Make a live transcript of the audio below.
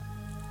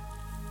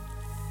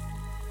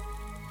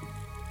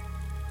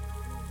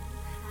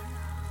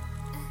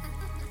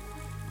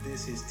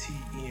This is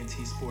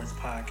TNT Sports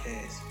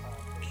Podcast.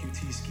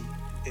 QT Ski,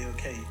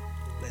 LK.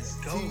 Let's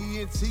go.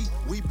 TNT,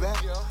 we back.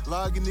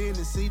 Logging in and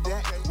see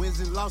that. Wins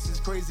and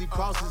losses, crazy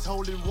crosses,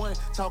 holding one.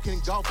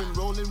 Talking golf and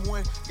rolling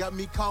one. Got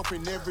me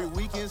coughing every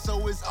weekend,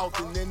 so it's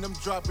often. And I'm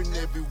dropping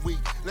every week.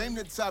 Name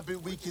the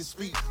topic we can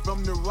speak.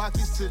 From the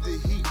Rockets to the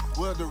Heat.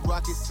 Well, the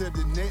Rockets to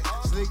the net.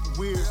 Slick,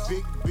 weird,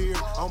 big beard.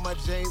 On my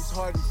James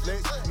Harden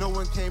flex. No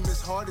one came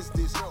as hard as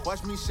this.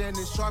 Watch me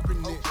Shannon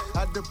sharpen it.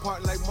 I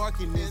depart like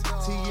marking this.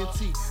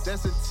 TNT,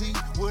 that's a T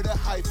with a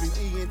hyphen.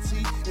 ENT,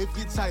 if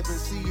you're typing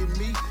seeing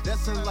me,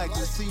 that's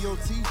unlikely.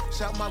 COT,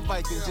 shout my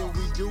Vikings, and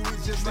we do it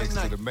just like Next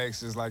Nike. to the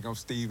max is like I'm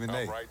Stephen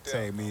A.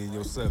 Tag me in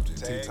your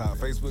subject. TikTok,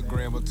 Facebook,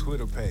 Gram, or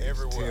Twitter page.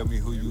 Tell me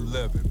who you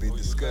loving. Big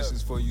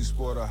discussions for you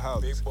sport or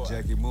hollers.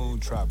 Jackie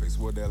Moon Tropics,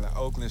 Wardell and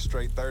Oakland,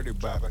 straight 30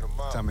 bobbing.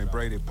 Tommy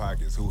Brady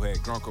pockets, who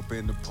had drunk up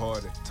in the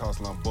party. Toss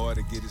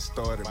Lombardi, get it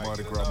started.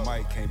 Mardi Gras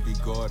Mike can't be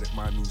guarded.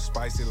 My new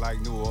spicy like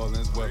New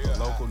Orleans weather.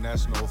 Local,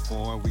 national,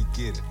 foreign, we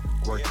get it.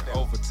 Working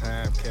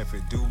overtime,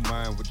 Cafe do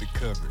mine with the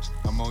coverage.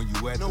 I'm on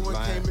you at No the one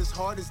line. came as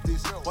hard as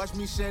this. Watch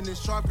me Shannon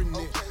sharpen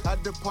it. I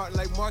depart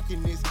like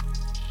marking this.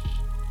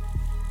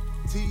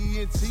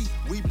 TNT,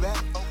 we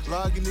back.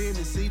 Logging in and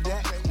see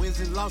that.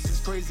 Wins and losses,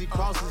 crazy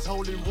crosses,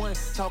 holding one.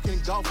 Talking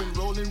golf and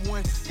rolling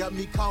one. Got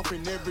me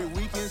coughing every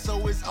weekend,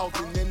 so it's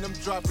often. And I'm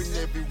dropping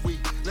every week.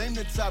 Name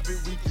the topic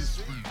we can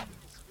speak.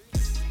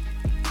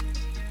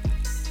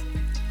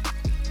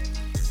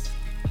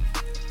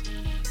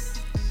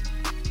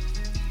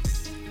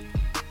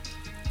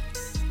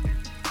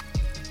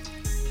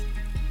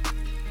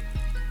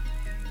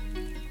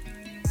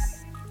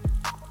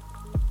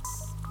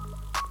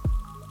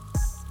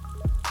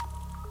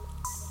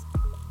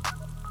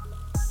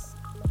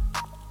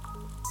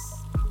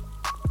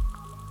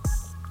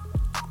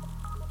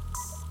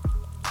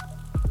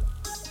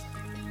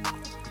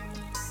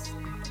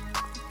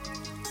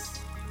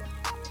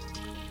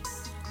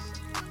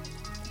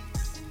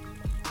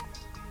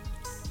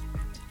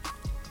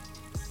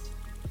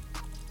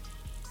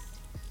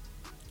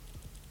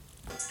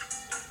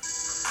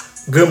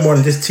 Good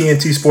morning. This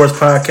TNT Sports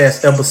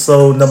Podcast,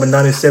 episode number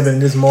 97.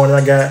 This morning,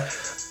 I got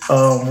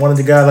one of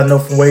the guys I know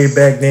from way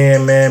back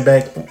then, man,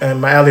 back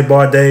in my alley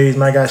bar days.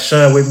 And I got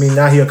Sean with me.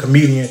 Now he a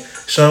comedian.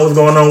 Sean, what's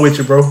going on with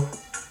you, bro? Ooh,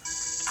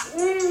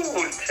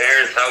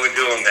 Terrence, how we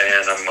doing,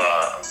 man? I'm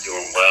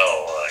doing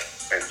well.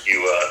 Thank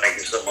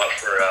you so much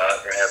for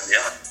having me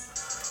on.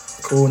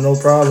 Cool, no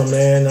problem,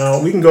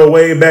 man. We can go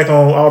way back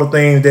on all the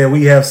things that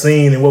we have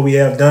seen and what we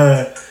have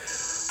done.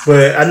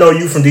 But I know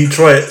you from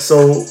Detroit,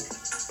 so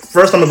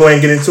first, I'm going to go ahead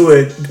and get into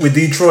it with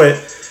Detroit.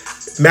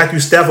 Matthew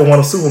Stafford won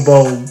a Super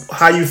Bowl.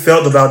 How you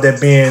felt about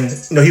that being,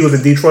 he was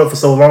in Detroit for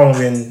so long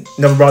and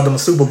never brought them a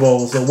Super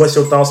Bowl. So what's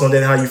your thoughts on that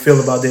and how you feel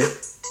about that?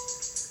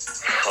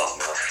 Oh,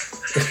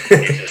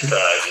 man.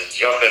 just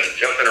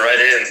jumping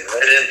right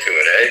into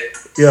it, eh?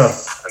 Yeah.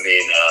 I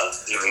mean,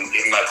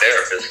 even my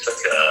therapist took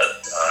a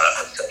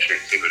session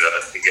to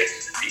get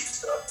to the deep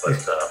stuff. But,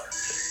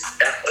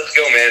 yeah, let's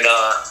go, man.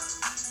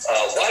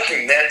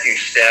 Watching Matthew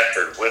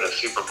Stafford win a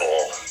Super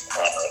Bowl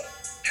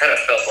kind of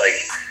felt like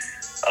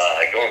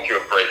going through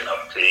a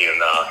breakup to you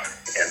and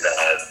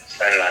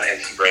signing on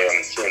Instagram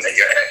and seeing that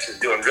your ex is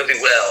doing really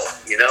well,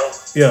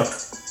 Yeah.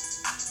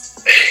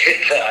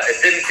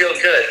 It didn't feel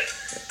good.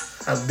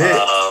 I bet.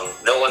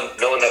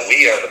 Knowing that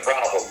we are the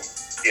problem,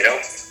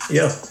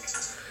 Yeah.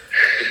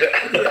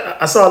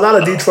 I saw a lot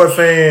of Detroit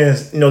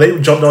fans, they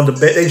jumped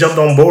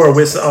on board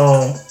with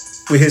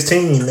his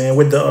team, man,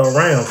 with the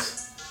Rams.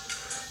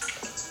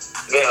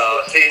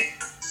 See,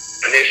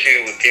 an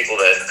issue with people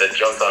that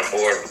jumped on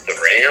board with the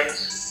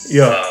Rams.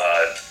 Yeah.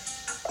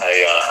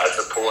 I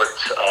support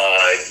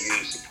you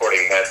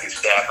supporting Matthew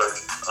Stafford.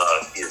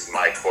 He is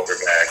my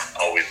quarterback,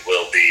 always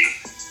will be.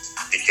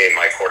 Became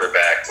my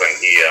quarterback when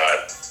he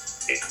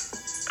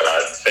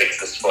faked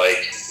the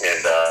spike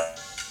and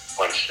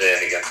punched in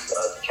against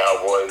the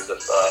Cowboys.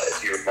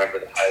 If you remember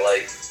the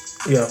highlight.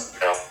 Yeah.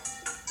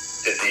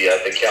 Did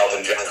the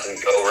Calvin Johnson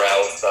go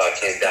route?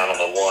 Came down on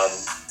the one.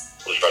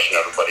 Was rushing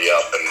everybody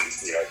up, and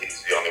he's the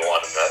only one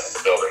in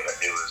the building that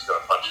knew he was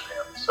going to punch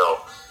him.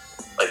 So,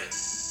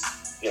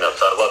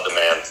 so I love the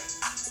man,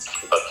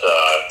 but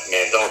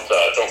man,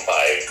 don't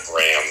buy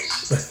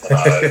Rams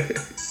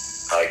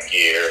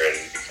gear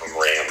and become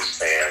Rams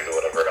fans or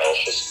whatever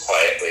else. Just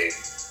quietly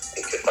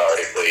and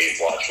cathartically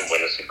watch him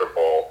win a Super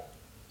Bowl.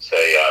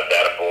 Say,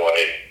 "That a boy,"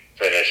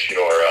 finish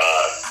your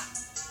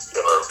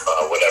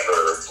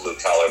whatever blue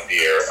collar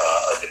beer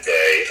of the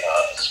day,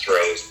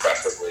 Stroh's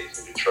preferably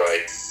from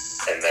Detroit.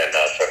 And then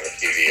turn the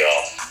TV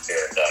off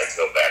and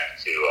go back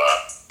to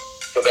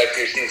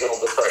your seasonal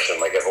depression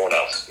like everyone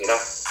else,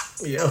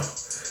 Yeah,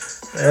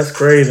 that's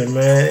crazy,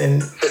 man.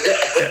 And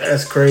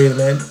that's crazy,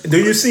 man. Do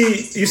you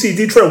see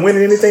Detroit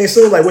winning anything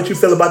soon? Like, what you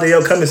feel about the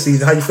upcoming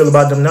season? How you feel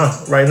about them now,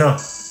 right now?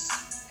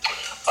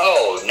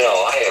 Oh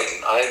no,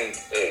 I'm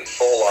in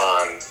full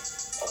on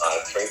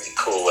drink the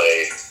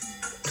Kool-Aid.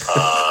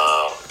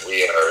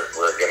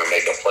 We're gonna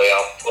make a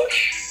playoff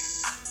push.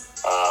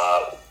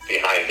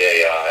 Behind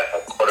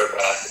a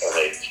quarterback and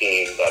a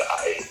team that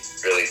I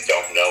really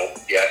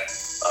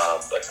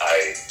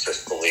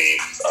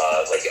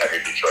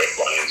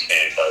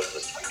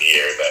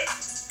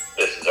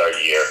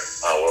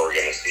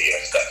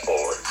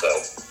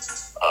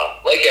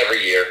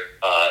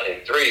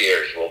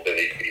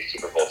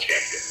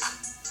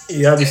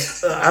Yeah,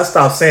 I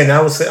stopped saying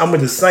that. I'm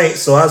with the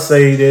Saints, so I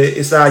say that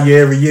it's our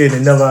year every year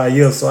and never our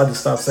year. So I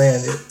just stopped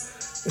saying it.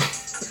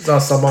 It's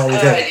not something I always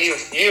have.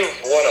 You've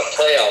won a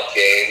playoff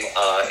game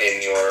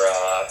in your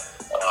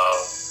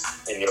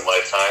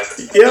lifetime.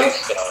 Yeah.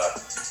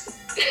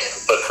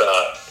 But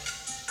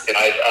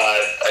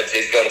I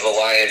did go to the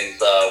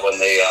Lions when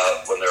they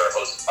were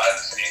hosted by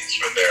the Saints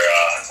for their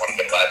one of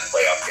their last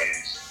playoff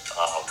games,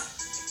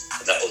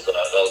 and that was a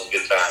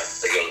good time. I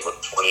think it was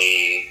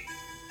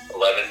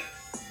 2011.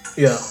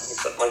 Yeah.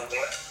 Something like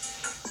that.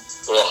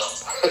 Well,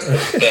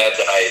 bad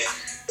that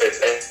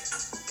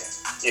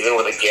even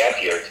with a gap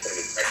year, it's been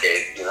a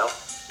decade, you know?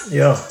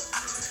 Yeah.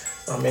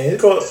 I mean,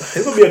 it's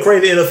gonna be a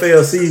great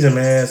NFL season,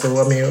 man. So,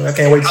 I mean, I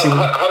can't wait to see.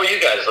 How are you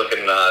guys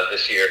looking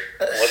this year?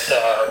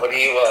 What are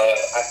you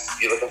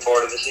looking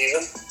forward to the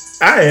season?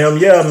 I am,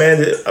 yeah,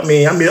 man. I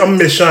mean, I'm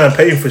miss Sean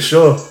Payton for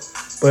sure.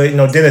 But, you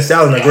know, Dennis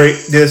Allen a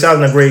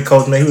great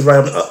coach, man. He was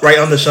right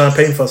under Sean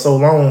Payton for so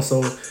long,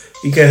 so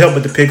he can't help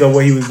but to pick up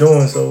what he was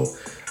doing. So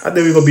I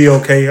think we're gonna be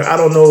okay. I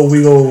don't know if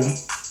we go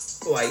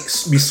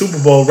be Super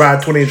Bowl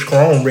ride 20-inch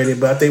chrome ready,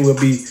 but I think we'll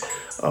be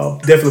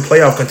definitely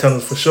playoff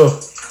contenders for sure.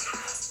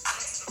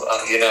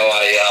 You know,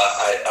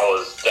 I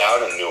was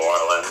down in New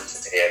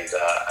Orleans and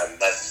I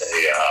met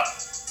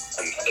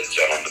a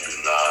gentleman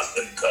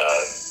that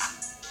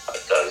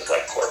does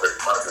corporate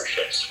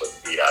partnerships with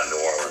the New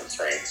Orleans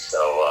Saints. So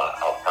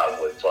I'll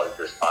probably plug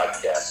this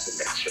podcast and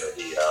make sure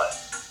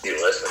he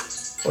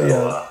listens. So,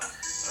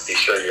 be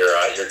sure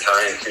you're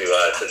kind to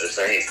the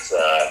Saints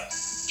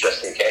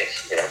just in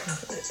case, you know.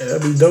 Yeah,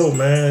 that'd be dope,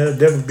 man. That'd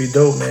definitely be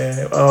dope,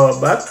 man.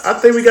 But I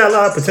think we got a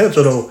lot of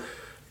potential though.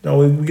 You know,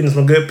 we're getting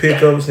some good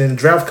pickups and the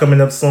draft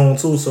coming up soon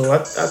too. So I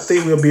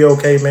think we'll be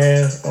okay,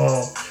 man.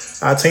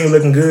 Our team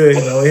looking good.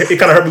 You know, it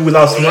kind of hurt me we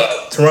lost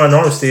Teron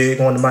Armstead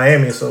going to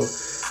Miami. So,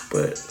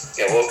 but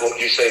yeah, what would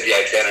you say the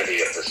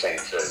identity of the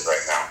Saints is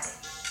right now?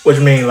 What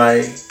you mean,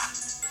 like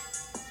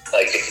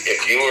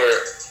if you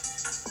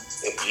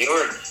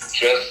were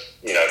just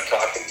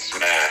talking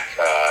smack,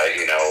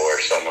 or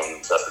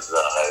someone says,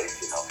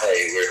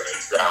 hey, we're a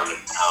ground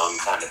and pound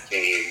kind of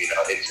team,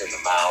 hits in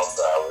the mouth,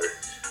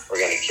 we're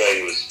going to kill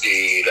you with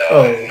speed,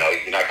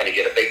 you're not going to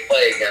get a big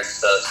play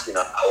against us,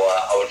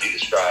 how would you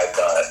describe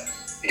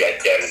the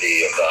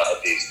identity of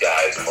these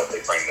guys and what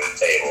they bring to the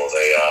table?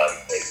 They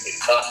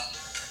tough,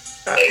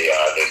 they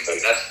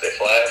finesse, they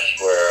flash,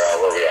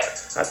 where we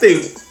at? I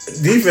think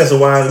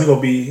defensive-wise, we're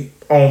going to be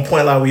on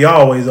point like we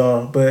always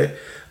are, but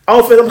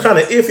offense, I'm kind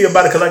of iffy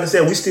about it because, like I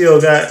said, we still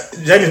got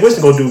Jameis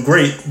Winston going to do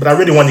great, but I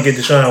really want to get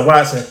Deshaun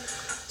Watson.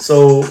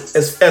 So,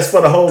 as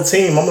for the whole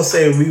team, I'm going to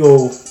say we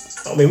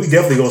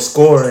definitely go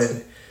score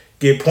and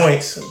get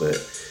points, but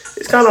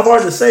it's kind of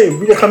hard to say.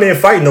 We're going to come in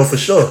fighting, though, for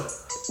sure.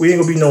 We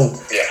ain't going to be no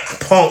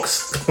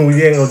punks.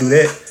 We ain't going to do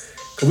that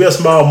because we're a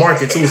small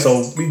market, too,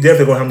 so we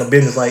definitely going to handle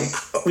business like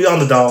we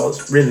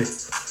underdogs, really.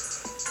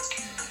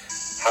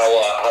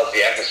 How's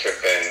the atmosphere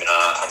been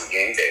on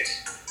game days?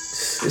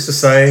 It's the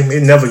same.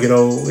 It never get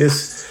old. I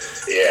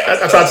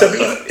try to tell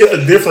people it's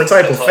a different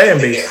type of fan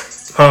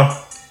base. Huh?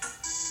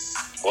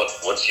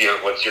 What's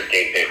your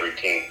game day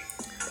routine?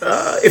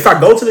 If I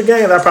go to the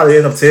game, I probably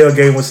end up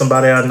tailgating with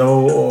somebody I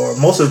know, or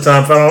most of the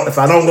time, if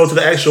I don't go to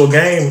the actual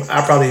game,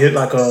 I probably hit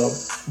like a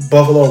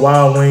Buffalo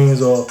Wild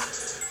Wings or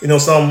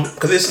some,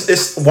 because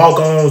it's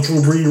walk-on Drew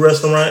Brees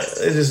restaurant.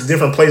 It's just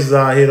different places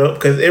I hit up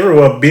because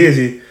everywhere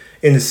busy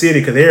in the city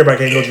because everybody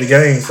can't go to the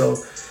game. So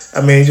I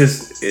mean,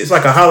 it's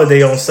like a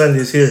holiday on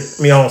Sundays here.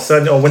 I mean, on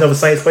Sunday or whenever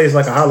Saints play, it's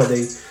like a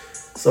holiday.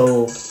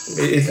 So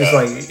it's just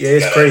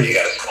it's crazy. You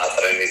got a spot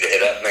that I need to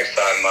hit up next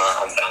time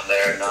I'm down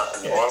there in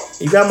New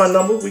Orleans. You got my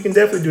number. We can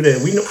definitely do that.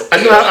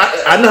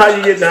 I know how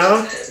you get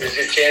down. There's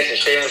your chance to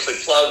shamelessly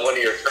plug one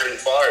of your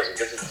friends' bars and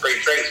get some free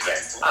drinks, man.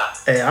 Come on.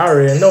 Hey, I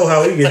already know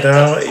how we get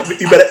down.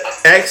 You better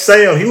ask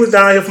Sam. He was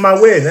down here for my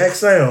wedding.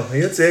 Ask Sam.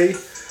 He'll tell you.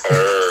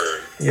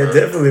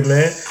 Definitely,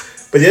 man.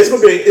 But yeah, it's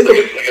gonna be. Look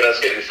at us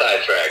getting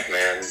sidetracked,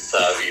 man.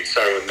 You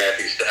started with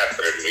Matthew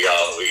Stafford. We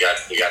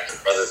got the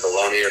brothers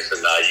Thelonious, and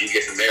you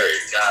getting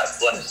married. God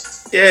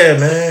bless. Yeah,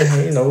 man.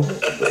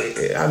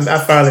 I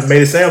finally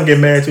made it. Sam get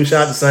married too.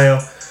 Shout out to Sam.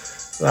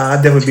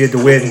 I'll definitely be at the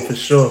wedding for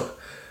sure.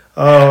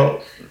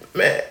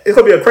 Man, it's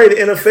gonna be a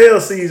crazy NFL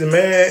season,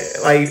 man.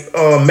 Like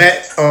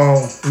Matt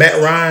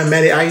Ryan,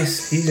 Matty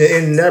Ice, he's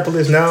in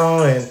Indianapolis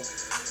now, and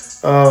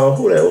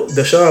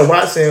Deshaun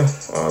Watson,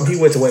 he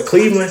went to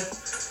Cleveland.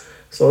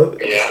 So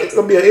it's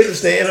gonna be an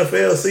interesting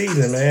NFL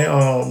season,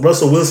 man.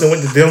 Russell Wilson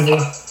went to Denver.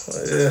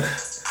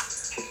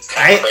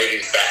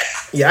 Brady's back.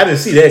 Yeah, I didn't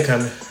see that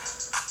coming.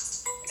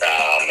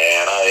 Oh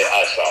man,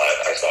 I saw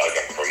it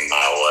coming from a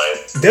mile away.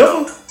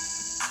 Denver?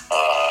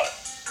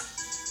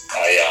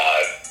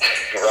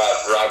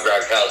 Rob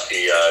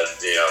Gronkowski,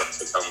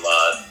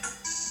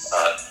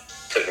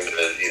 took him to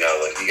the, you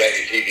got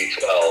your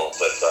TB12,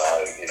 but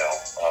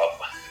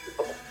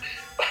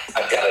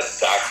I've got a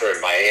doctor in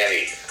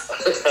Miami.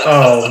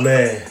 Oh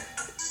man.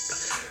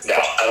 No,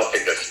 I don't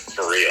think that's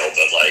for real,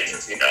 but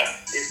he's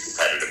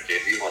competitive,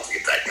 dude. He wants to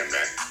get back in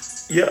there.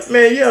 Yeah,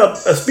 man. Yeah.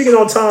 Speaking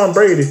on Tom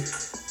Brady,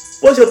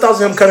 What's your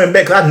thoughts on him coming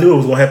back? 'Cause I knew it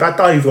was gonna happen. I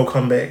thought he was gonna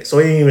come back, so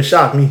it didn't even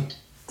shock me.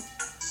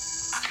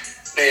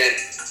 Man,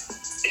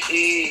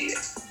 he,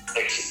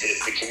 like,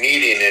 the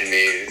comedian in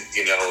me,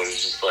 you know,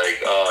 is just like,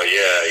 oh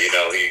yeah, you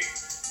know, he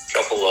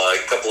couple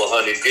of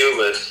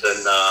honey-do lists,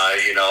 and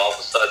you know, all of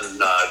a sudden,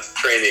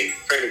 training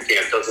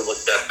camp doesn't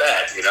look that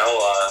bad, you know.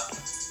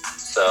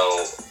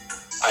 So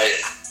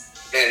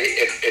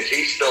if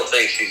he still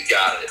thinks he's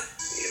got it,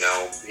 you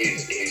know,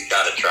 he's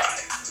got to try.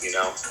 You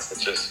know,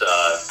 it's just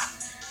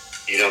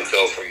you don't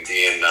go from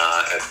being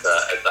at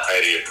the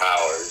height of your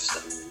powers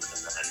and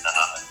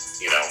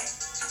you know,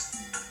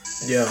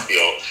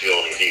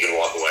 feel like he can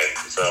walk away.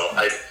 So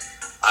I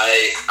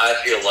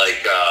feel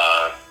like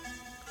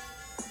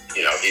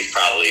you know, he's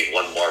probably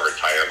one more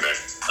retirement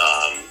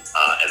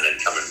and then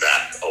coming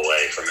back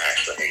away from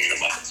actually hanging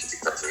him up. To be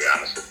perfectly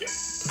honest with you.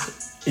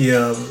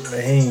 Yeah,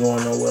 man, he ain't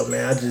going nowhere,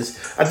 man.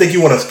 I think he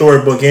want a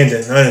storybook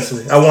ending,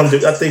 honestly.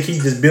 I think he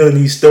just building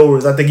these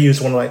stories. I think he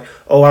just want to, like,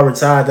 oh, I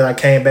retired, then I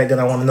came back, then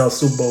I want another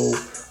Super Bowl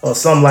or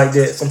something like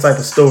that, some type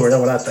of story. That's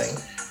what I think.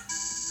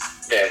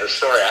 Yeah, the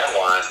story I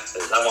want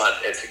is I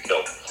want it to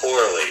go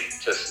poorly,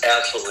 just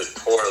absolutely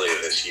poorly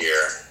this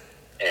year,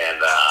 and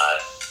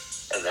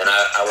then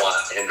I want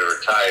him to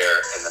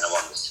retire, and then I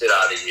want him to sit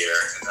out a year,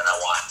 and then I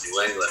want New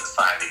England to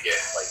finally get,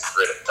 like,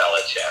 rid of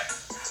Belichick.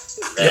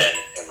 And then,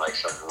 in like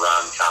some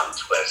rom-com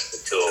twist, the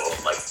two of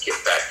them like get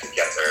back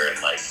together in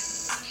like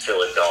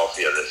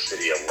Philadelphia, the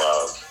city of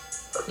love,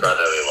 or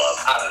brotherly love.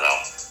 I don't know.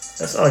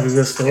 That sounds like a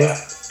good story. Yeah.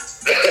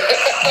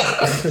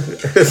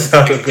 It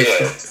sounds like a good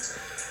story.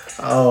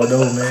 Oh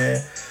no,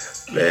 man.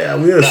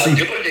 Man, we'll see.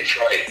 Do it in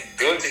Detroit.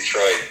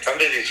 Come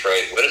to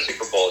Detroit. Win a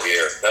Super Bowl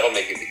here. That'll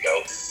make you the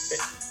GOAT.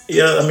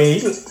 Yeah, I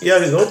mean,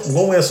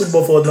 go win a Super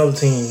Bowl for another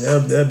team.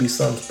 That'd be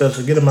something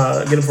special. Get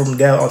him from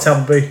Dallas or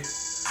Tampa Bay.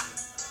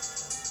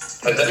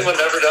 Has anyone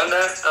ever done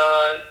that?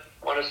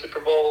 Won a Super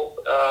Bowl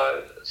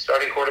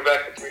starting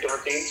quarterback for 3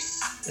 different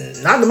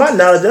teams? Not to my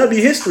knowledge. That'd be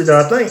history,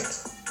 though, I think.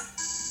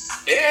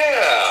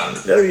 Yeah.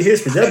 That'd be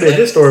history. That'd be a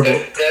good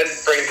storybook. Then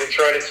bring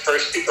Detroit its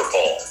first Super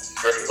Bowl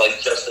for like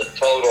just a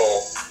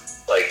total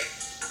like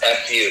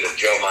F you to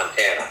Joe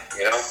Montana.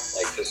 You know,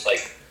 like just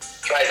like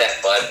try that,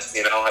 bud.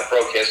 You know, I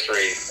broke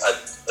history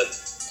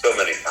so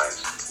many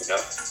times. You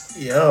know.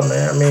 Yeah,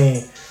 man.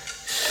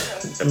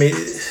 I mean,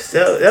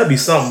 that'd be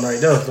something right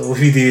there. So if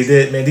he did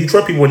that, man,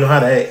 Detroit people wouldn't know how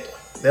to act.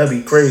 That'd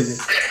be crazy.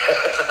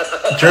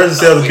 Jersey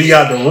sales would be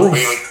out the roof.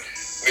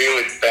 We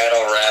would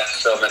battle rap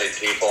so many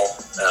people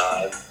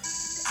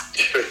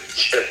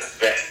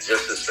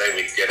just to say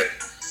we did it.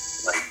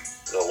 Like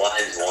the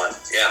Lions won.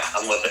 Yeah,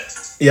 I'm with it.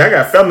 Yeah, I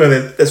got family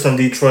that's from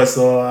Detroit,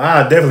 so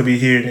I'll definitely be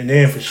hearing it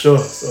then for sure.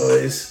 So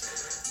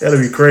that'll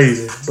be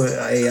crazy. But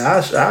hey,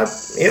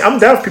 I'm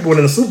down for people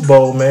winning the Super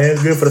Bowl, man.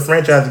 It's good for the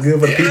franchise. It's good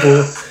for the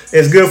people.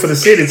 It's good for the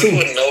city too.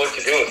 We wouldn't know what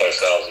to do with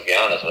ourselves, to be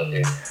honest with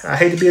you. I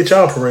hate to be a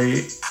child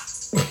parade.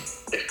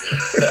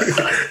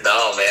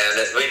 No, man.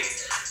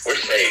 We're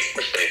safe.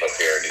 We're safe up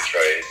here in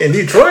Detroit. In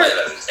Detroit?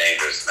 Atlanta is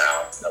dangerous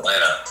now.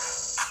 Atlanta.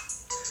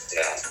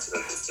 Yeah.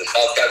 The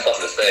South got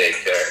something to say,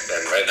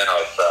 and right now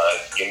it's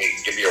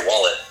give me your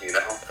wallet, you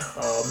know?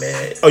 Oh,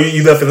 man. Oh,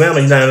 you left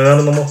Atlanta? You're not in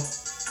Atlanta no more?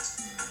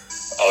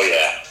 Oh,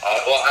 yeah.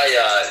 Well,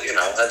 you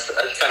know, that's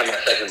kind of my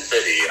second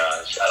city.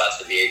 Shout out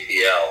to the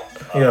ATL.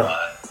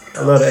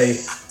 I love the A.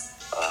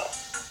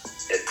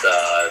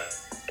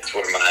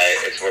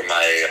 It's where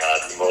my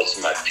most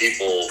of my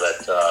people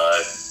that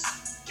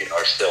you know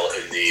are still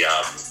in the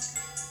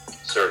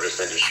service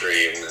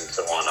industry and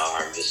so on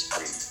are. I'm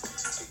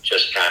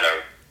just kind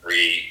of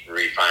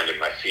re-finding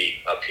my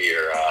feet up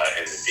here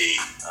in the D.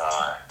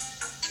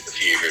 Took a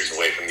few years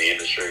away from the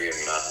industry, and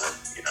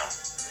you know,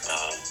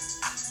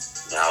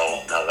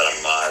 now that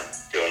I'm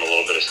doing a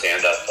little bit of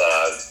stand-up,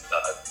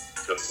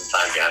 took some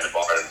time behind the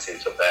bar. It didn't seem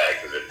so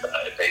bad because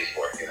it pays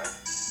for it, you know.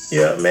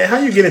 Yeah, man. How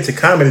you get into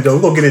comedy though?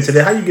 We're gonna get into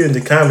that. How you get into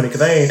comedy?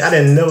 Because I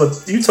didn't never.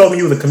 You told me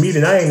you was a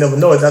comedian. I ain't never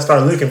know it. I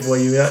started looking for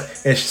you,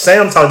 and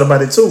Sam talked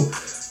about it too.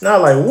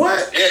 Now, like,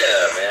 what?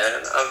 Yeah,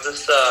 man. I'm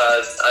just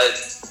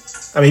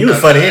I mean, you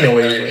was funny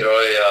anyway. I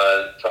enjoy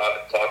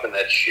talking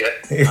that shit.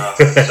 Sorry,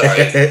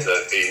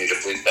 you need to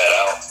bleep that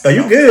out. Oh,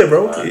 you good,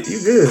 bro? You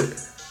good?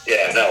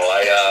 Yeah, no,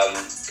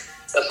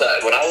 that's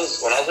when I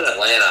was in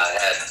Atlanta, I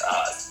had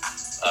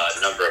a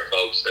number of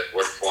folks that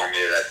worked for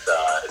me that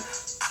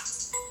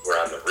were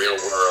on The Real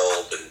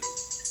World, and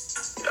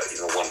you know,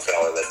 even one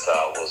fella that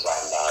was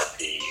on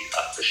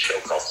the show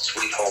called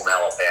Sweet Home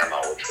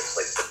Alabama, which was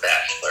like The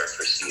Bachelor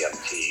for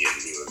CMT, and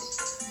he was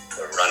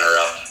the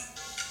runner-up,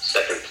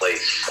 second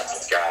place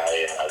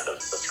guy the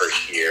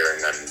first year,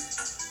 and then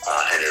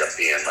ended up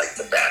being like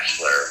The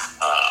Bachelor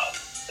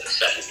the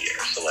second year.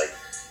 So like,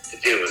 the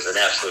dude was an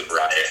absolute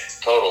riot,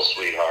 total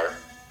sweetheart,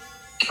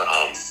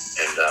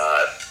 and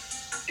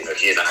you know,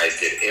 he and I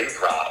did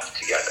improv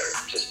together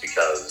just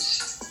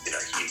because, you know,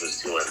 he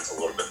was doing a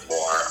little bit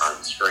more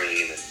on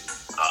screen and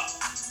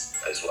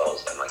as well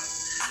as on like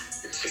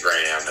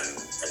Instagram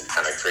and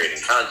kind of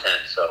creating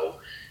content. So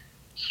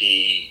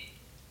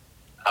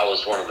I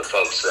was one of the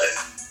folks that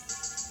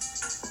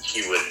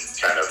he would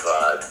kind of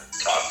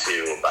talk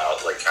to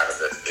about like kind of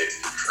the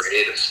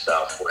creative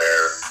stuff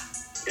where,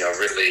 you know,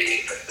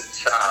 really at the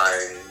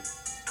time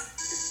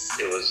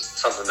it was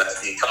something that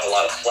he got a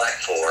lot of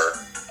flack for.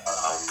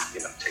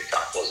 You know,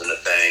 TikTok wasn't a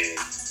thing.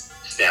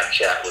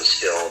 Snapchat was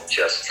still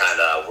just kind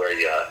of where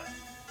you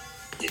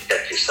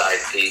kept your side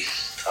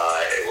piece.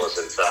 It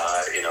wasn't,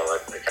 you know,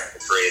 like kind of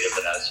creative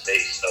in that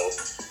space. So,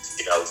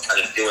 you know, kind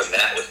of doing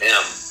that with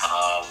him,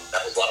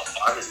 that was a lot of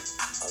fun. And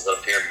I was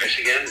up here in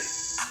Michigan,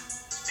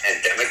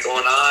 pandemic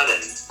going on,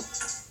 and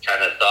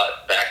kind of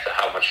thought back to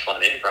how much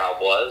fun improv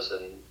was,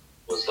 and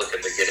was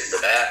looking to get into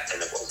that,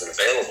 and it wasn't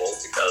available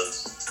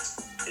because,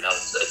 you know,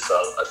 it's a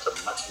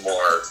much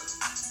more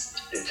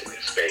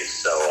intimate space.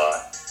 So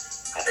I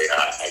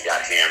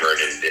got hammered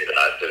and did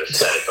a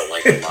set at the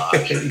Lincoln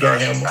Lodge in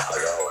Chicago, and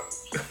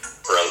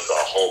broke a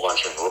whole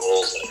bunch of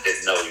rules that I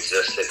didn't know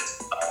existed.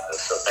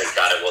 So thank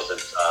God it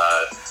wasn't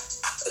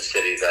a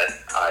city that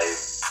I,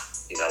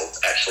 you know,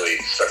 actually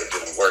started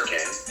doing work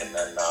in. And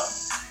then,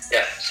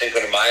 Cinco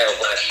de Mayo of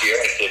last year,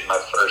 I did my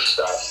first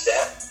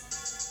set.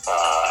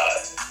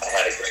 I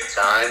had a great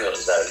time. It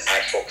was at an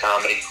actual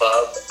comedy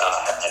club.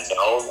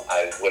 Unknown.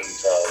 I wouldn't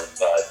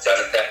have done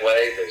it that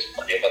way. There's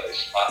plenty of other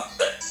spots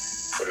that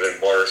would have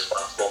been more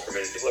responsible for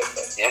me to do it.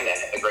 But yeah, man, I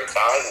had a great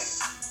time. And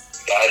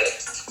the guy that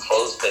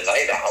closed the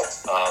night out,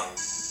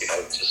 you know,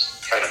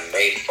 just kind of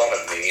made fun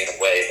of me in a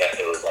way that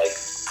it was like,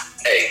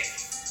 hey,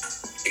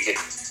 you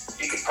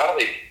could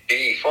probably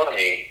be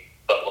funny,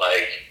 but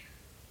like,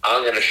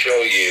 I'm going to show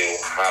you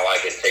how I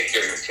can take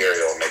your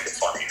material and make it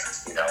funnier,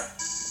 you know?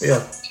 Yeah.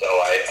 So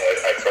I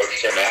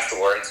approached him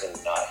afterwards, and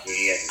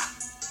he and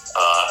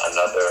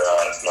another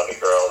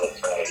girl that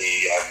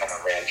he kind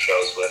of ran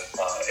shows with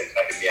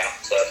invited me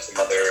out to some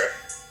other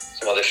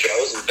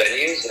shows and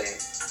venues, and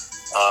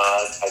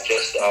I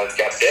just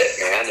got bit,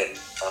 man, and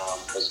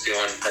was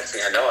doing. Next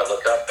thing I know, I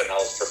look up and I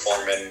was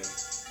performing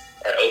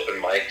at open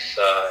mics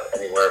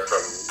anywhere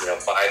from 5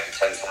 to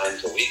 10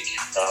 times a week,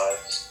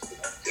 just,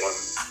 doing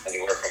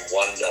anywhere from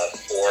 1 to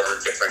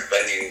 4 different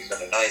venues in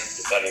a night,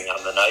 depending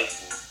on the night.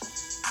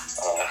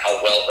 How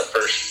well the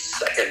first,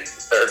 second,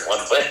 third one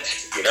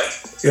went, you know?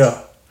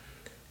 Yeah.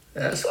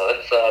 So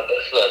that's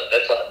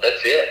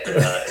it.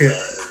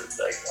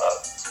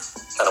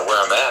 Kind of where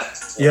I'm at.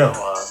 Yeah.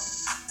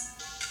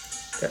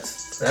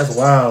 That's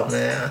wild,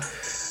 man.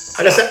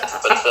 Like I said,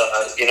 what I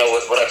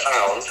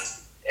found,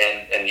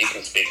 and you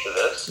can speak to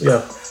this.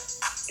 Yeah.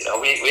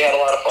 We had a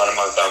lot of fun in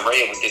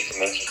Montgomery, and we did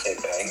some interesting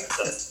things.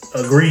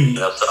 Agreed.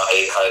 So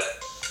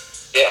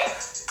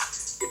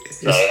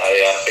I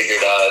figured,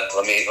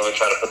 let me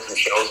try to put some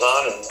shows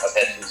on, and I've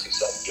had some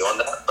success doing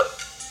that. But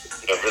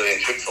really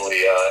and truthfully,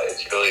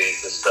 it's really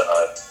just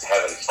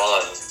having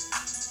fun,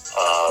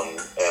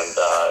 and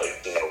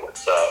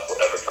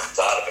whatever comes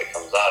out of it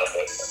comes out of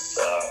it.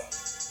 But,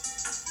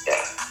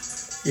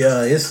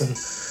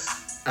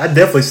 I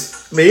definitely.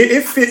 I mean,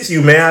 it fits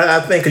you, man. I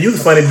think because you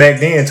was funny back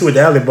then too at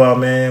the Alley Bar,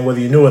 man, whether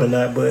you knew it or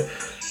not. But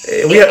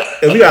we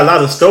got a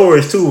lot of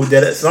stories too.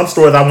 That some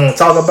stories I want to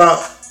talk about.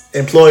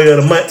 Employee of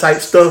the month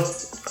type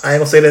stuff. I ain't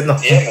gonna say that no.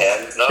 Yeah,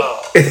 man. No,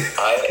 I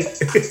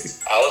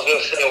was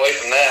gonna stay away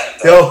from that.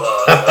 That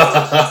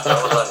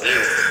was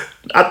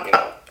on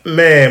you.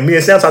 Man, me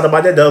and Sam talked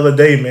about that the other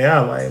day, man.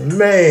 I'm like,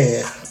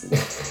 man.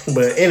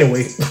 But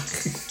anyway.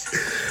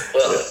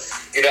 Well,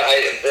 there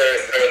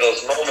are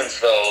those moments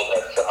though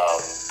that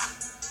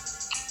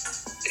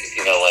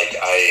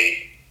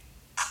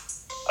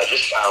I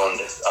just found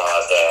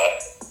that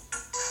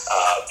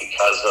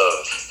because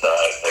of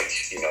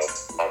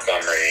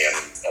Montgomery and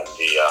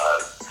we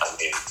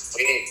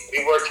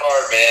worked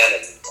hard,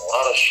 man, and a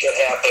lot of shit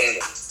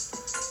happened.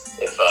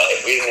 If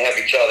we didn't have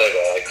each other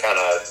to kind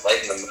of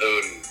lighten the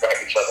mood and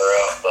crack each other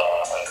up,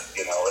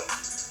 it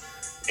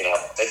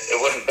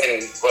wouldn't have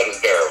been quite as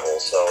bearable.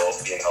 So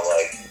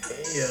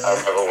I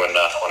remember when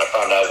I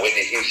found out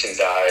Whitney Houston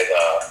died,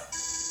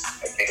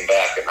 I came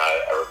back and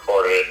I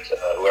reported it to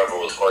whoever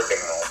was working.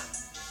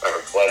 I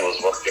remember Glenn was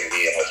working.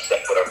 He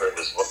set whatever it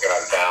was working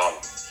on down.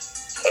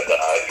 Said,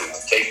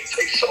 take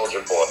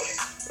Soldier Boy,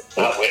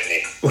 not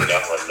Whitney. And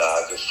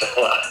just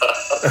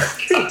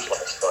God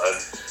bless Glenn.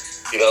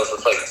 So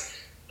it's like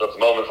those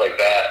moments like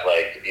that,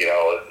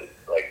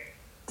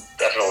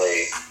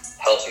 definitely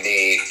helped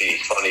me be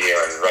funnier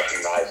and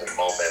recognize a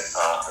moment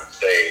on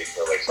stage.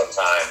 Or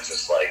sometimes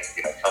just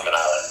coming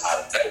out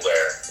of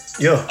nowhere.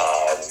 Yeah.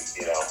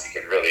 You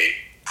can really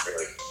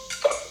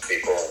fuck with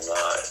people, and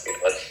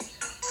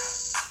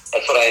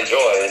that's what I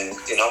enjoy. And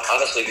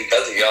honestly,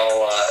 because of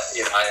y'all,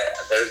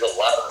 there's a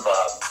lot of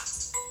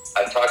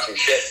I've talked some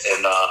shit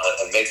and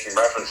made some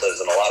references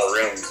in a lot of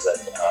rooms that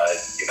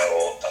it's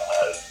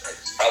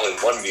probably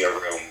won me a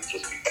room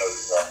just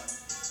because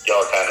y'all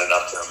are kind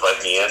enough to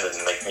invite me in and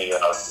make me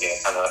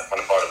kind of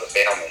part of the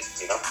family.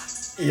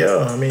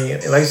 Yeah, I mean,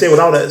 like you said, with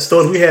all that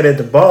stories we had at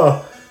the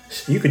bar,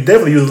 you could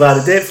definitely use a lot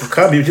of that for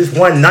comedy. Just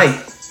one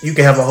night, you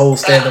can have a whole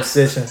stand-up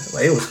session.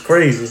 It was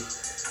crazy.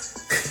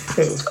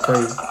 It was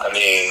crazy. I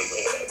mean,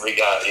 we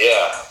got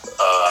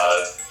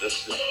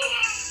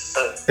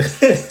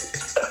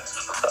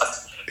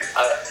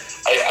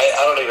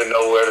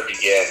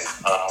again.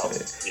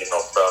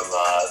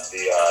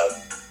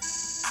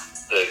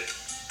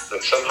 From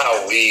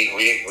somehow we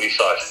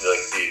saw like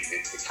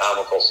the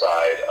comical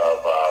side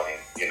of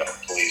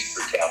police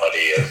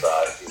brutality as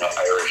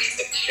Irish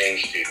exchange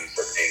students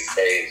are being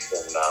tased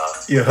in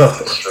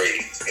the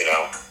street.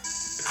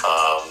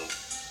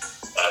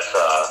 That's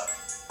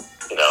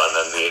and then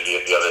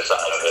the other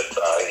side of it,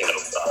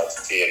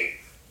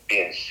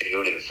 being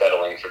sued and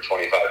settling for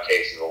 25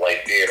 cases of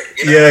light beer.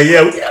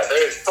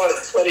 There's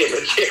plenty of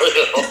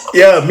material.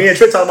 Yeah, me and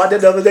Trey talked about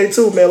that the other day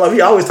too, man. Like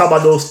we always talk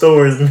about those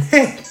stories,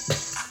 man.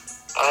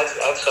 I'll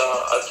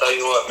tell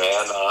you what,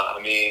 man.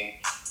 We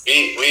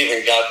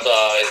even got I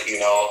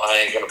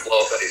ain't gonna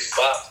blow up any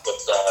spots,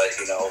 but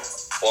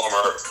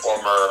former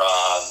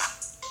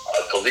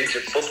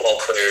collegiate football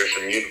players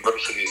from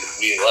universities that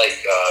we like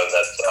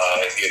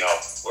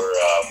were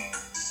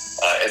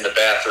in the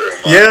bathroom.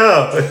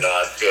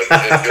 Good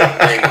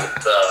thing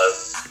that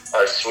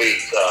our sweet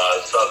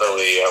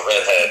southerly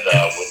redhead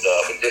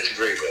would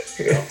disagree with.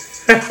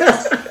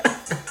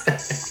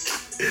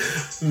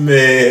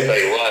 Man. I'll tell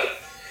you what,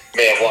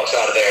 man walks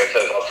out of there and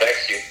says, "I'll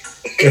text you."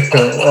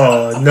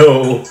 Oh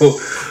no,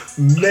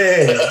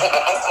 man!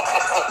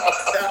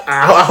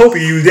 I hope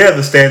you used that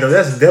to stand up.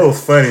 That was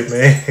funny,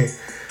 man.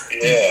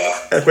 Yeah,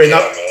 that's great. Yeah,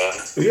 man.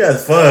 We had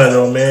fun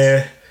though,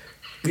 man.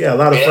 We had a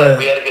lot of fun.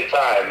 We had a good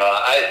time.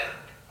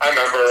 I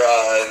remember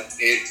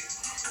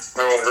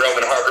when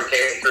Roman Harper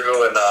came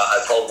through, and I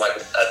told him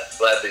I'd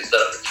gladly set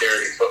up a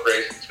charity foot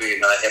race between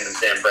him and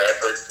Sam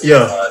Bradford.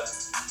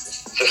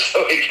 Just so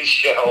he could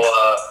show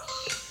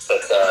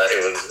that it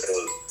was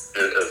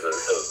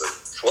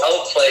a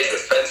well-played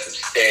defensive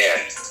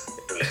stand.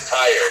 It was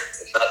tired.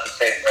 It's not the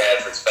Sam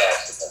Bradford's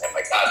fastest than him.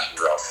 My gosh,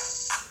 bro.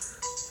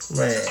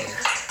 Man,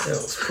 that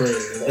was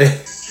crazy.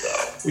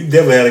 We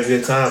definitely had a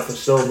good time for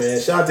sure, man.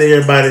 Shout out to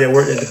everybody that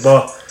worked at the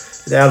bar,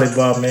 the alley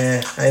bar,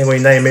 man. I ain't gonna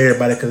name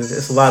everybody because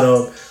it's a lot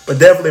of them. But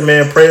definitely,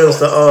 man, prayers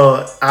to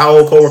our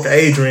old coworker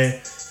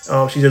Adrian.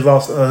 She just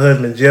lost her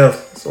husband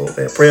Jeff, so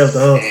man, prayers to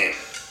her.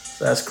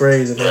 So that's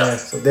crazy, man.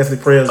 So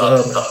definitely prayers to her,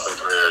 man. Thoughts and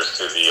prayers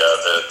to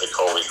the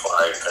Coley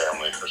Klein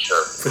family for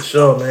sure. For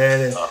sure,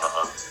 man. And,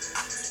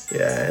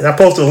 yeah, and I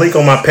posted a link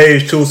on my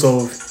page too,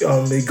 so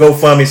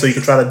GoFundMe so you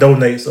can try to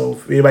donate. So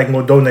if anybody can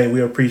go donate,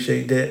 we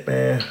appreciate that,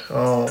 man.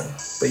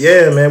 But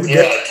yeah, man, it's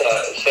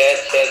a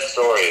sad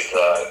story.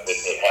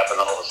 It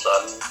happened all of a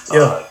sudden.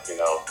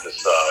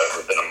 Just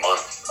within a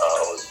month,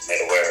 was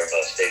made aware of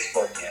stage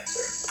 4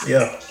 cancer.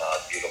 Yeah. And,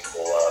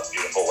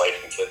 beautiful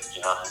wife and kids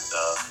behind.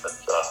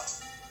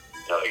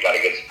 They got a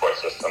good support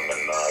system,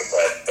 and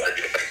glad to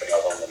be thinking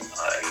of them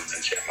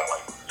and share my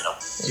life.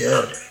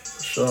 Yeah.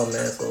 Sure,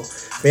 man. So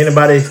if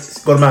anybody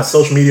go to my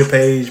social media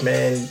page,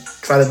 man,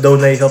 try to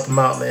donate, help them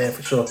out, man,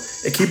 for sure.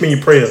 And keep in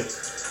your prayers,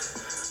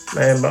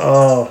 man. But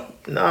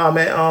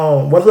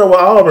man. What's up with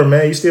Auburn,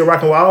 man? You still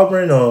rocking with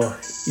Auburn, or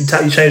you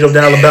changed up to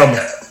Alabama?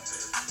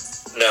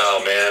 No,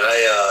 man.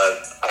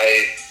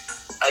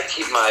 I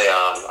keep my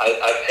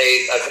I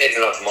paid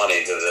enough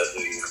money to the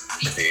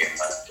university and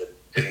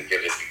didn't get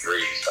a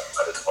degree, so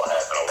I just want to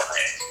have an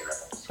alliance,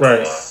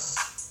 Right.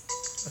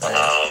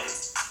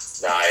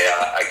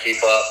 I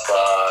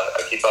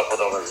keep up with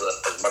them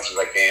as much as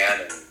I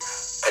can and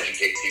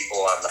educate people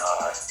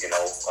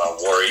on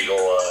War Eagle.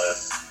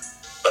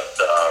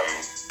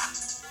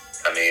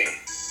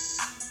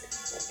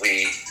 We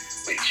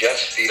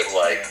just feel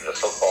like the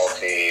football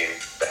team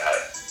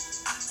that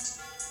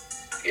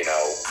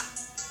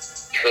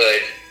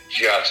could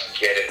just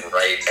get it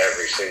right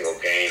every single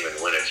game and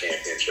win a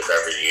championship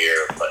every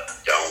year, but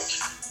don't.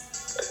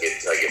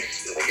 It's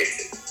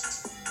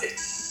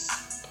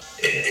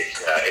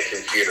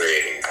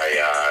infuriating.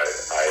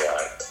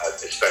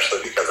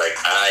 Especially because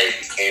I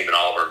became an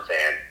Auburn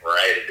fan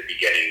right at the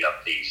beginning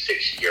of the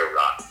 6-year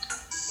run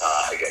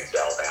against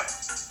Alabama.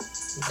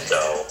 So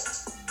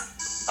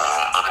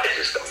I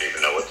just don't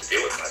even know what to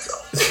do with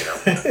myself.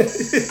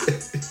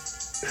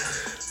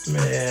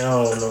 Man, I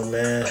don't know,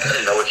 man. I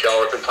didn't know what y'all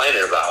were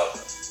complaining about.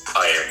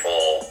 Iron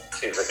Bowl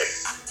seems like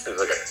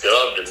a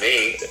dub to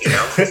me.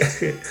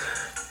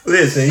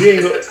 Listen, you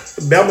ain't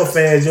Bama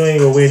fans, you ain't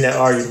gonna win that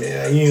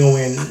argument. You ain't gonna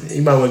win.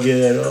 You might well get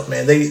that up,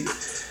 man. They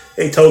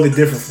totally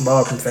different from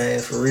Auburn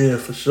fans, for real,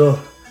 for sure.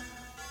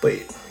 But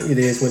it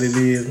is what it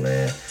is,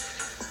 man.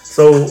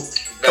 So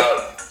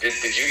now, did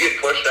you get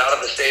pushed out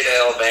of the state of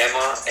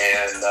Alabama,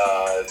 and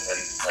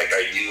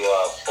are you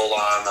full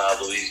on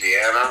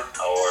Louisiana,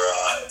 or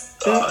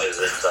is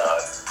it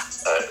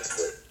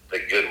the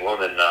good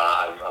woman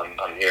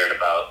I'm hearing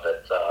about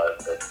that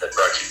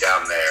brought you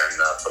down there and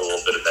put a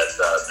little bit of that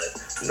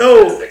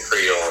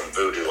Creole and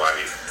voodoo on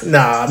you?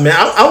 Nah, man,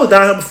 I was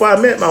down here before I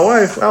met my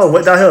wife. I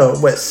was down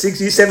here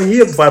 7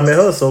 years before I met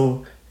her,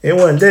 so it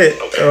wasn't that.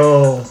 Okay.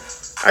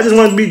 I just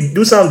wanted to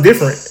do something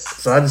different,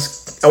 so I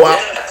was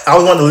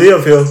wanting to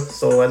live here,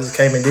 so I just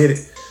came and did it.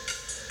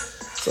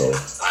 So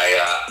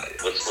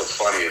what's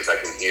funny is I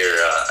can hear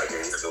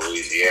the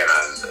Louisiana,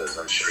 as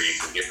I'm sure you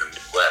can get the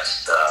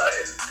Midwest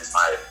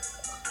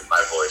in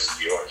my voice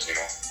to yours,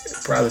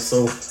 Probably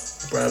so.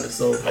 Man.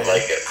 I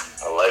like it.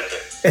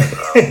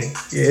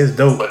 Yeah, it's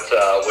dope. What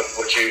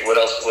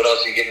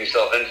else you getting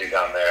yourself into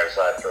down there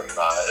aside from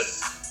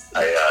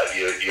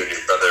you and your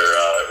brother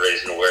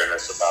raising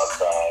awareness about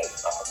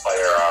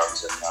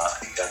firearms and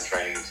gun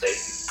training and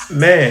safety?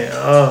 Man,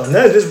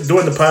 no, just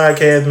doing the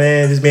podcast,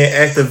 man. Just being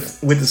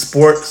active with the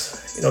sports.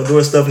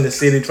 Doing stuff in the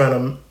city, trying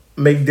to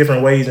make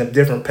different ways and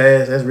different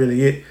paths. That's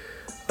really it.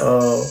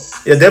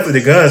 Yeah, definitely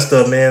the gun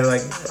stuff, man.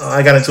 Like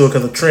I got into it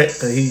because of Trent,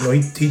 because he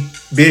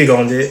big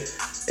on it,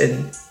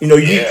 and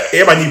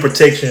everybody need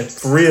protection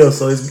for real.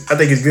 So I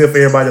think it's good for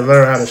everybody to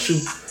learn how to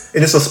shoot,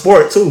 and it's a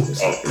sport too.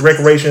 It's a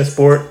recreation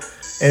sport,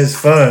 and it's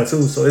fun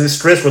too. So it's a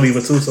stress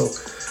reliever too. So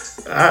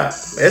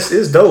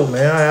it's dope,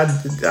 man.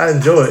 I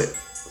enjoy it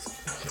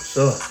for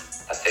sure.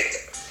 I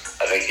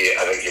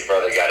think your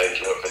brother got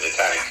into it for the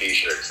tiny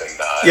T-shirts, and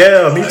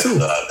yeah, me too.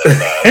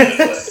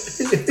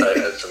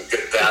 There's some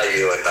good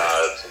value and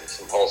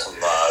some wholesome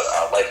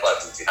life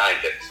lessons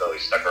behind it, so he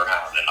stuck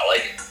around, and I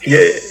like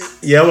it.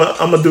 Yeah.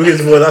 I'm gonna do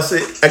his voice. I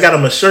said I got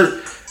him a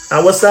shirt.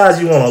 What size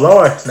you want? A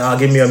large? Nah,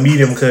 give me a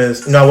medium,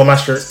 because I want my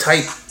shirts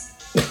tight.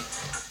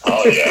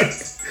 Oh yeah.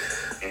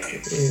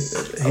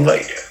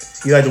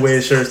 He like to wear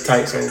his shirts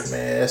tight, so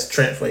man, that's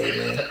Trent for you,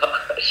 man.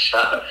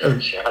 Shout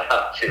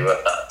out to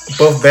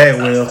Buff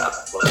Bagwell.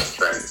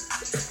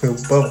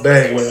 Buff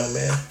Bagwell,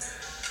 man.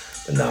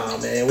 But nah,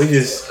 man, we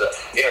just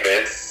yeah,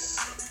 man.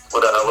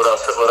 What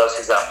else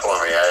you got for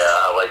me? I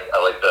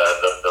like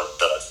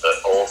the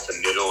old to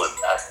noodle and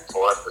back and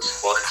forth, the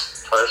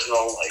sports, personal,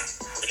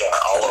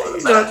 all over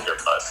the map here,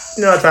 bud.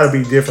 I try to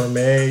be different,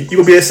 man. You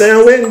gonna be at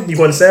Soundwind? You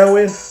going to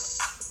Soundwind?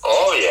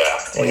 Oh yeah.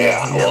 Well,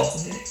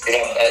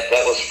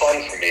 that was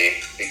fun for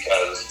me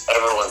because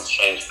everyone's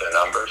changed their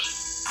numbers.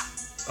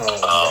 And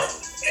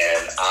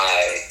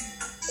I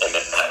am in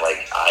that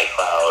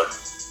iCloud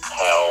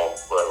hell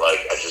where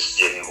I just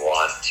didn't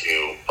want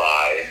to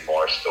buy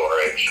more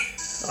storage.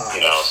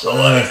 So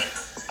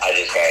I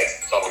just had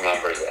phone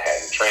numbers that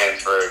hadn't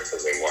transferred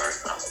because they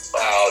weren't on the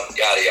cloud,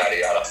 yada yada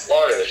yada.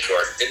 Florida the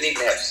short, didn't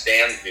even have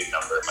Sam's new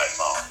number in my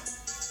phone.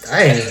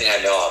 Next thing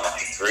I know, I'm on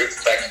a group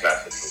text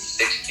message with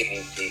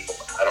 16 people.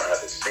 I don't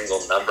have a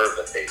single number,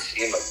 but they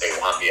seem like they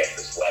want me at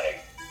this wedding.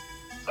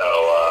 So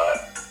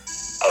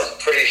I was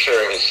pretty sure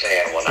it was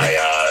Sam when I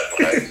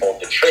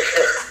pulled the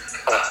trigger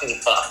on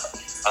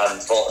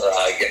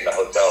getting the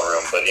hotel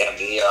room. But yeah,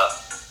 me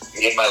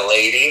and my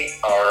lady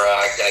are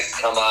gonna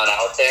come on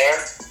out there.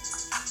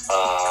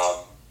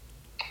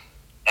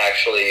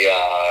 Actually,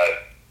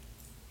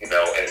 in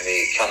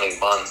the coming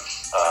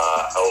months,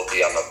 I will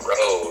be on the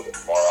road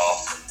more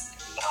often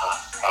than not.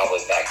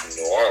 Probably back in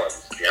New Orleans,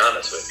 to be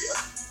honest with you.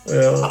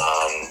 Well,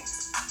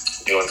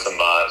 doing some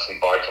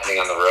bartending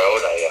on the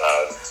road.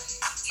 I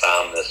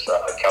found this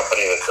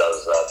company that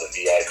does the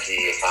VIP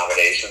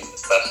accommodations at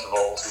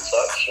festivals and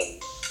such,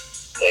 and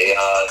they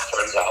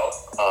turns out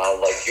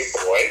like your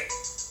boy,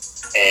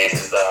 and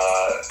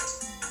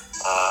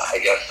I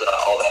guess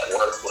all that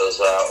work was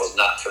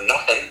not for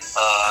nothing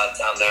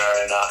down there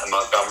in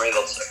Montgomery,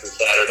 those second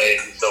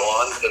Saturdays and so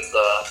on, because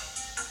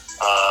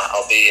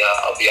I'll be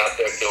out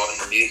there doing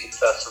the music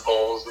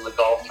festivals and the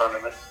golf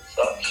tournaments and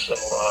such. So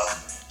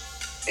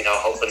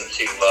hoping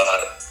to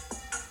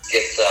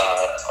get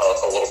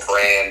a little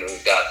brand.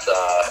 We've got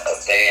a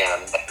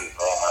van that we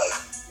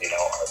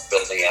are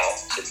building out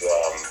to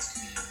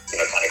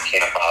kind of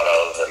camp out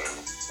of and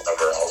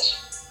whatever else.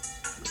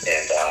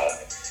 And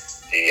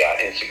the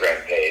Instagram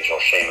page I'll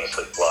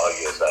shamelessly plug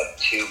is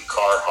 2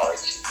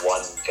 Carhartts,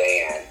 1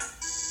 van.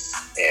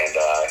 And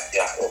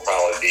we'll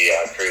probably be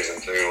cruising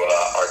through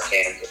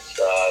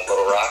Arkansas,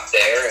 Little Rock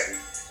there, and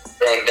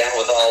throwing down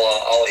with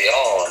all of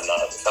y'all and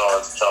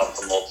telling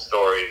some old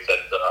stories that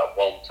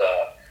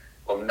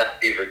will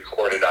not be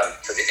recorded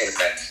for the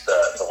internet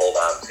to hold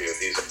on to.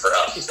 These are for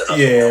us.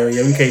 Yeah,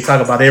 we can't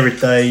talk about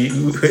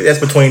everything. That's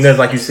between us,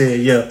 like you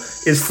said. Yeah,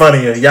 it's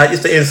funnier. Y'all,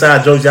 it's the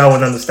inside jokes y'all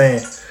wouldn't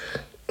understand.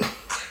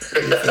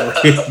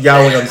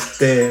 Y'all wouldn't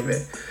understand,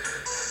 man.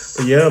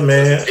 But yeah,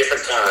 man.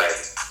 Different time.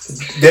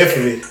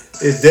 Definitely.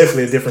 It's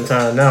definitely a different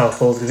time now,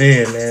 posted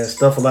in, man.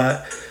 Stuff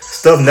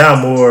now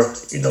more,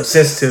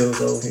 sensitive,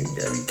 so you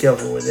gotta be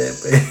careful with that,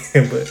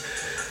 man. But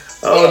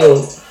I don't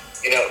know.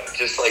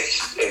 Just like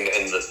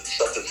in the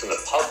stuff that's in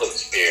the public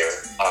sphere,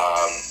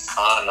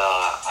 on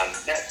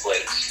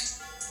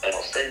Netflix, and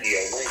I'll send you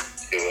a link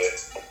to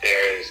it.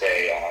 There's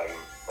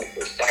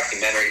there's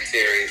documentary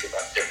series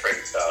about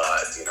different,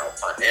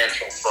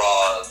 financial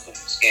frauds and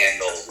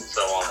scandals and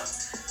so on.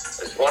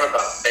 There's one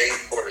about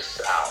Bancorp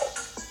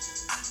South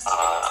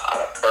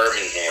out of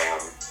Birmingham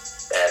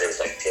that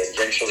is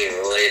tangentially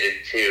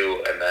related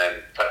to, and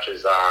then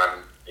touches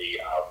on the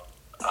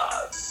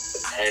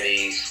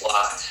penny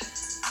slot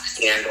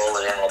scandal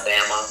in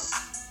Alabama.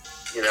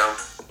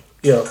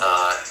 Yeah.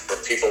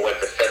 Where people went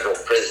to federal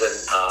prison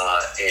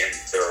and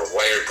there were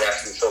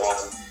wiretaps and so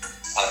on.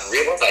 I'm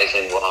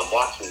realizing while I'm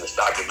watching this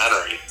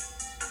documentary,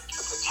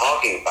 we're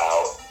talking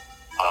about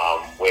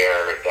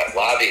where that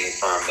lobbying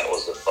firm that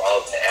was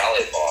above the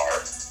alley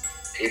bar,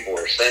 people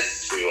were sent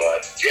to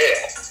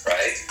jail,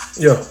 right?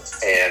 Yeah.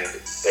 And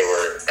there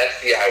were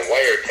FBI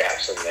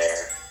wiretaps in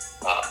there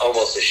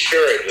almost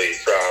assuredly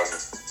from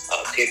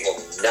people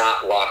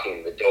not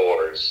locking the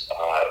doors,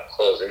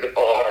 closing the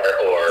bar,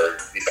 or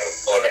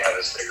going to have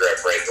a cigarette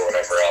break or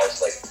whatever else.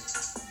 Like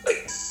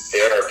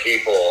there are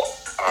people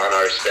on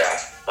our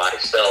staff,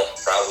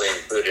 myself probably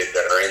included,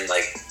 that are in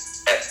like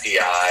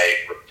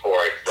FBI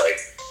reports, like,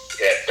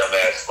 yeah,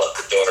 dumbass left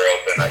the door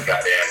open, I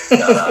got in,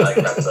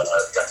 got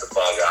the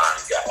bug on,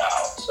 and got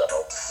out. So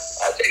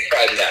take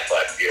pride in that,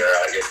 but you're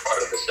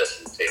part of the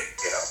system too,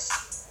 you know.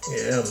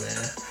 Yeah,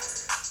 man.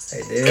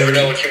 Hey, you never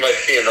know what you might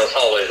see in those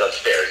hallways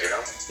upstairs, you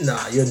know?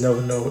 Nah, you'll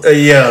never know.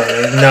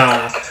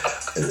 Nah.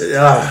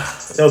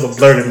 That was a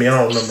blur to me. I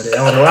don't remember that.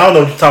 I don't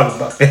know what you're talking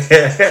about.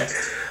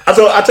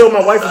 I told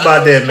my wife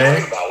about that,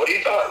 man. What are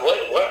you talking?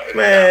 What?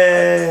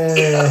 Man,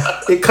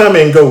 it come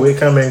and go. It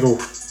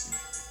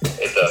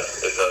does.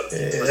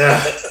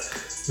 Yeah.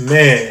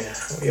 Man.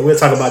 Yeah, we'll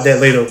talk about that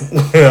later.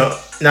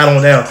 Not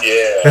on now.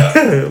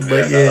 Yeah.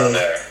 But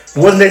yeah.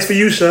 What's next for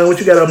you, son? What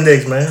you got up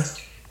next, man?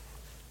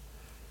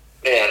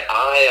 Man,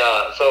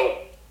 so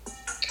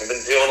I've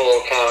been doing a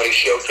little comedy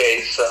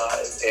showcase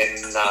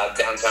in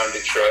downtown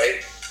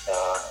Detroit.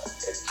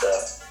 It's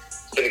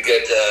been a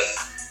good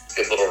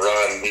little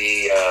run.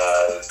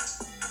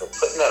 We're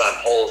putting that on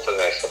hold for the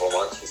next couple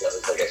months because,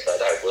 like I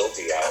said, I will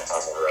be out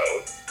on the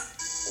road.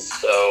 And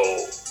so,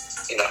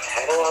 I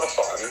had a lot of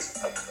fun.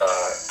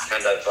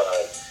 Kind of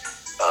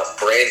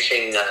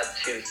branching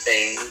two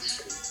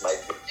things, my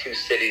two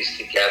cities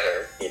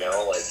together.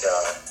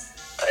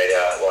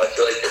 I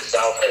feel like the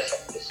South has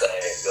something to say.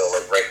 I feel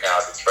like right now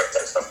Detroit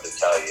has something to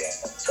tell you.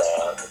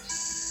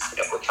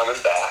 We're coming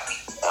back.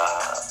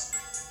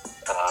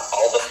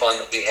 All the fun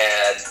that we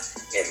had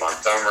in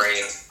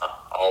Montgomery,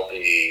 all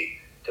the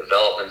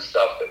development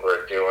stuff that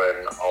we're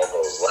doing, all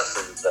those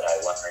lessons that I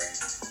learned,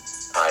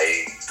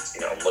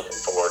 I'm looking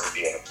forward to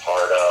being a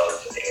part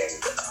of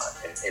and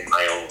in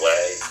my own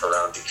way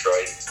around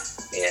Detroit.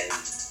 And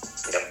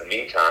in the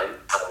meantime,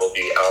 I will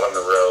be out on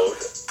the road,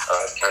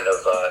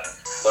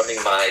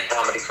 learning my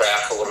comedy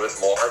craft a little bit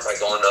more by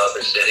going to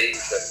other cities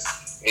and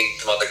meeting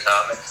some other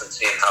comics and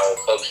seeing how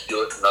folks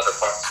do it in other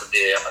parts of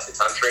the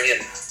country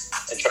and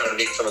trying to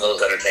meet some of those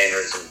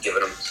entertainers and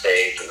giving them the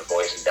stage and the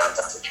voice in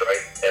downtown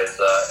Detroit.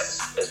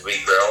 As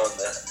we grow and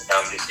the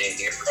comedy scene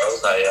here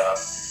grows,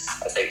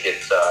 I think it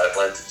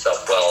lends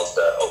itself well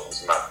to open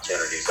some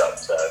opportunities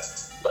up to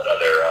let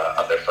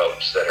other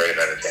folks that are in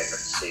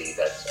entertainment see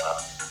that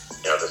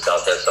the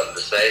South has something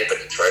to say,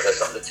 but Detroit has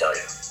something to tell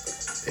you.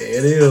 There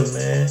it is,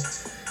 man.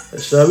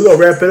 So we're gonna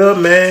wrap it up,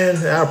 man.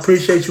 I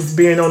appreciate you for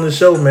being on the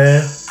show,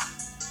 man.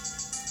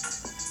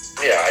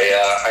 Yeah,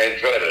 I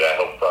enjoyed it. I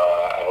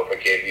hope I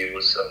gave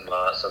you some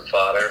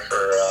fodder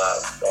for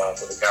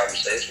the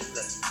conversation.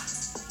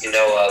 And,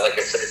 like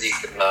I said, you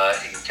can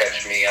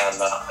catch me on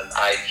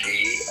IG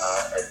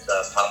at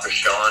Papa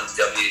Sean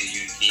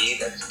WUT.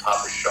 That's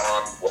Papa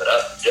Sean. What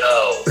up,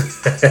 Joe?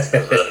 That's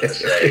what I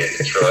say in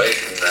Detroit,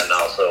 and then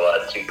also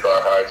 2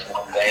 Carhartts,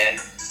 1 van.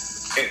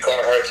 2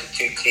 Carhartts and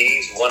 2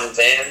 T's, 1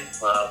 van,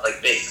 like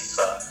me.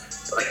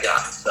 That's what I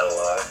got. So,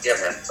 yeah,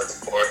 man,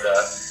 looking forward to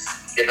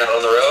getting out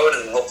on the road,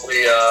 and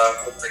hopefully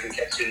I can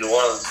catch you in New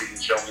Orleans so you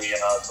can show me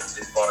some of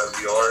these bars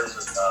of yours,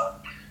 and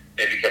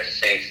maybe catch a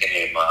Saints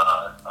game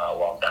while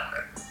I'm down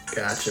there.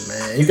 Gotcha,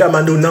 man. You got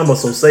my new number,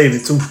 so save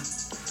it, too.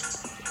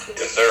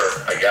 Yes,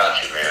 sir. I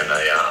got you, man.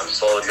 I'm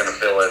slowly going to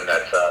fill in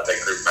that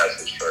group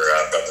message for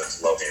Brother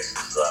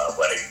Slovius'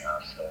 wedding,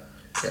 so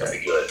it'll be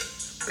good.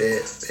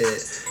 Bet.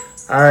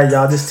 All right,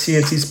 y'all. This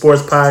TNT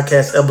Sports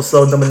Podcast,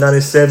 episode number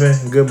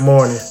 97. Good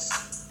morning.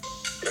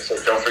 Yes, sir.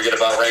 Don't forget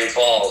about Rain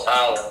Falls.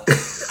 Holla.